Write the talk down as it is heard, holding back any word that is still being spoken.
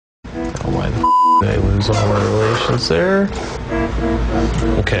lose all my relations there.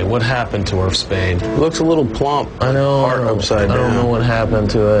 Okay, what happened to our spade? Looks a little plump. I know. Heart upside down. I don't know what happened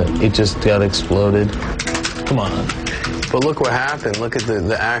to it. It just got exploded. Come on. But look what happened. Look at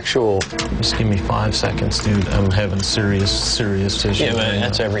the actual... Just give me 5 seconds, dude. I'm having serious issues. Yeah, man,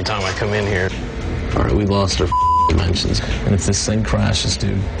 that's every time I come in here. All right, we lost our dimensions. And if this thing crashes,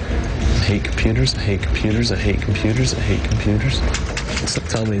 dude, I hate computers, I hate computers, I hate computers, I hate computers. So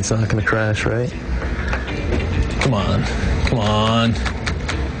tell me it's not going to crash, right? Come on. Come on.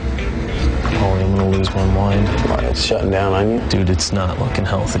 Holy, I'm going to lose my mind. Why, it's shutting down on you? Dude, it's not looking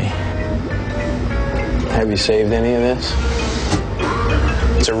healthy. Have you saved any of this?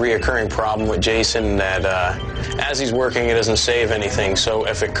 It's a reoccurring problem with Jason that as he's working, he doesn't save anything. So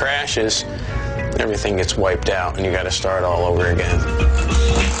if it crashes, everything gets wiped out and you got to start all over again.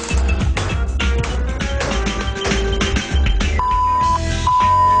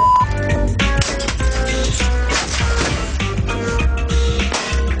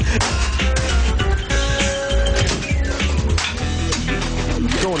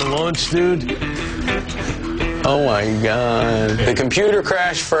 Going to lunch, dude. Oh my God. The computer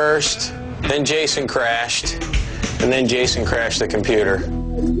crashed first, then Jason crashed, and then Jason crashed the computer.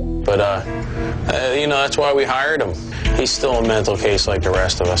 But, you know, that's why we hired him. He's still a mental case like the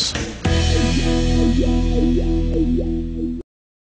rest of us.